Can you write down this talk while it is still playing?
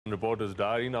Reporter's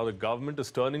diary. Now the government is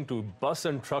turning to bus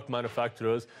and truck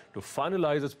manufacturers to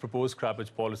finalize its proposed scrappage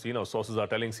policy. Now sources are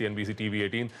telling CNBC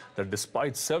TV18 that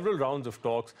despite several rounds of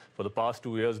talks for the past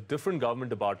 2 years, different government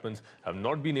departments have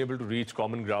not been able to reach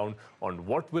common ground on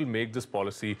what will make this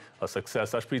policy a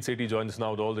success. Ashpreet Sethi joins us now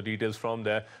with all the details from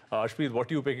there. Ashpreet, what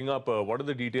are you picking up? What are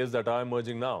the details that are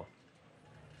emerging now?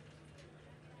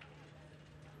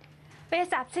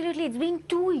 Yes, absolutely. It's been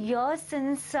 2 years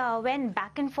since when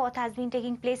back and forth has been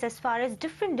taking place as far as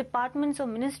different departments or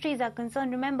ministries are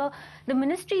concerned. Remember, the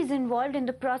ministries involved in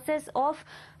the process of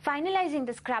finalizing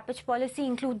the scrappage policy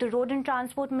include the Road and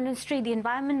Transport Ministry, the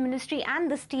Environment Ministry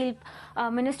and the Steel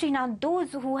Ministry. Now,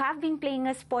 those who have been playing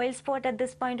a spoil sport at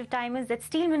this point of time is that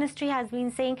Steel Ministry has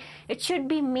been saying it should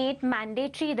be made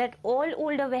mandatory that all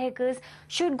older vehicles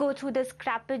should go through the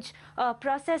scrappage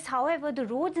process. However, the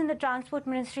Roads and the Transport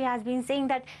Ministry has been saying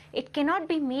that it cannot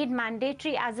be made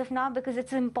mandatory as of now because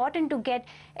it's important to get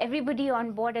everybody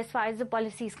on board as far as the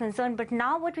policy is concerned. But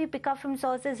now what we pick up from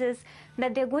sources is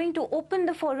that they're going to open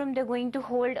the forum, they're going to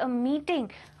hold a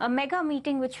meeting, a mega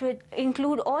meeting, which would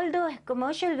include all the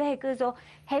commercial vehicles or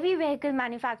heavy vehicle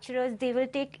manufacturers. They will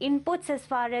take inputs as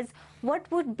far as what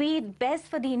would be best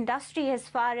for the industry as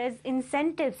far as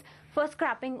incentives for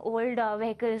scrapping old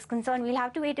vehicles is concerned. We'll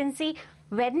have to wait and see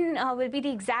when will be the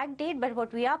exact date, but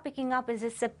what we are picking up is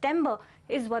September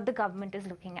is what the government is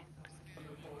looking at.